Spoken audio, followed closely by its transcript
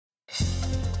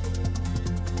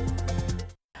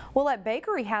Woulett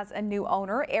Bakery has a new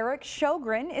owner. Eric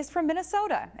Shogren is from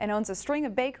Minnesota and owns a string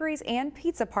of bakeries and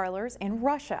pizza parlors in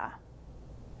Russia.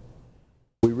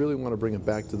 We really want to bring it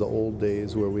back to the old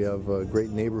days where we have a great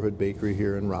neighborhood bakery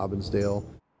here in Robbinsdale.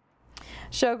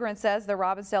 Shogren says the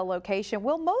Robbinsdale location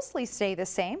will mostly stay the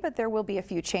same, but there will be a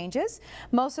few changes.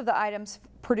 Most of the items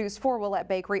produced for Woulett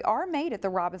Bakery are made at the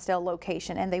Robbinsdale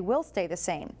location, and they will stay the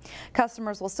same.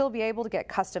 Customers will still be able to get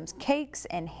custom cakes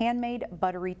and handmade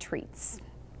buttery treats.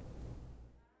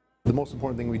 The most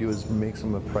important thing we do is make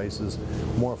some of the prices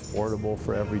more affordable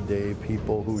for everyday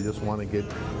people who just want to get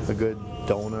a good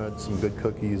donut, some good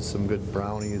cookies, some good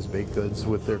brownies, baked goods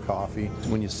with their coffee.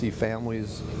 When you see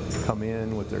families come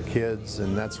in with their kids,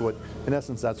 and that's what, in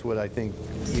essence, that's what I think,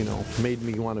 made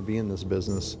me want to be in this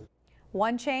business.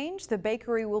 One change, the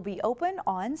bakery will be open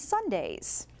on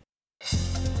Sundays.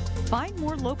 Find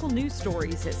more local news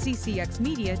stories at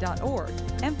ccxmedia.org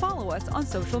and follow us on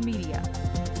social media.